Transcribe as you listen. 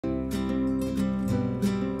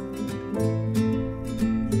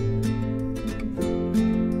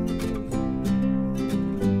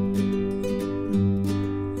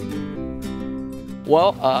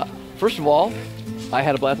Well, first of all, I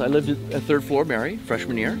had a blast. I lived at third floor, Mary,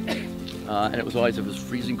 freshman year, and it was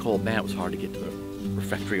freezing cold. Man, it was hard to get to the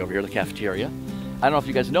refectory over here, the cafeteria. I don't know if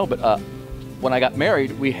you guys know, but when I got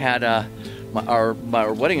married, we had our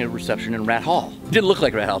wedding reception in Rat Hall. It didn't look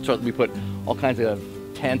like Rat Hall. So we put all kinds of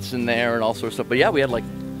tents in there and all sorts of stuff. But yeah, we had like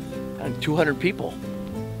 200 people.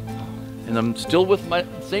 And I'm still with my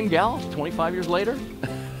same gal 25 years later.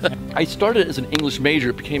 I started as an English major,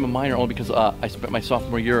 it became a minor only because I spent my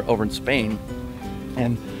sophomore year over in Spain,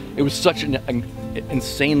 and it was such an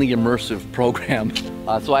insanely immersive program.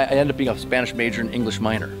 So I ended up being a Spanish major and English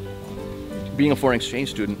minor. Being a foreign exchange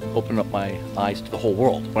student opened up my eyes to the whole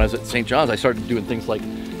world. When I was at St. John's, I started doing things like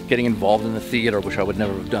getting involved in the theater, which I would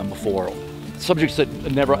never have done before. Subjects that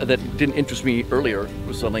didn't interest me earlier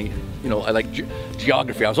was suddenly, you know, I like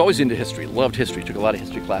geography. I was always into history, loved history, took a lot of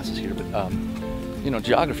history classes here, but you know,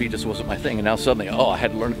 geography just wasn't my thing. And now suddenly, I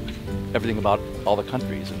had to learn everything about all the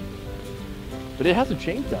countries. But it hasn't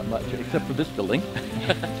changed that much, except for this building.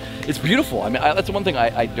 It's beautiful. I mean, that's the one thing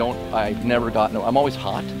I've never gotten. I'm always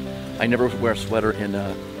hot. I never wear a sweater in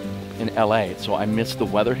LA, so I miss the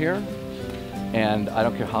weather here. And I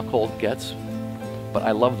don't care how cold it gets, but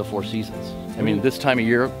I love the Four Seasons. I mean, this time of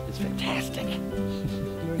year is fantastic.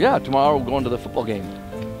 Yeah, tomorrow we're going to the football game.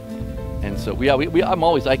 And so, I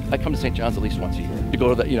come to St. John's at least once a year. To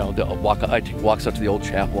go to I take walks out to the old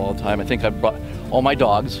chapel all the time. I think I've brought all my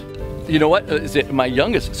dogs. You know what? My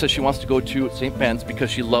youngest says she wants to go to St. Ben's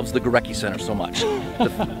because she loves the Gorecki Center so much.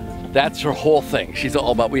 That's her whole thing. She's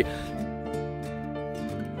all about when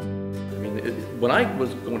I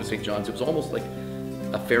was going to St. John's, it was almost like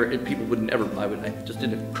a fair, people would never, it just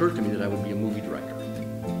didn't occur to me that I would be a movie director.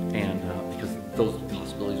 And because those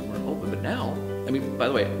possibilities weren't open. But now, I mean, by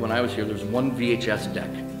the way, when I was here, there was one VHS deck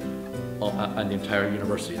on the entire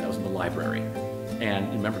university. That was in the library.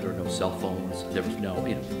 And remember, there were no cell phones. There was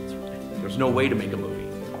no way to make a movie.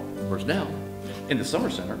 Whereas now, in the Summer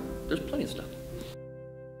Center, there's plenty of stuff.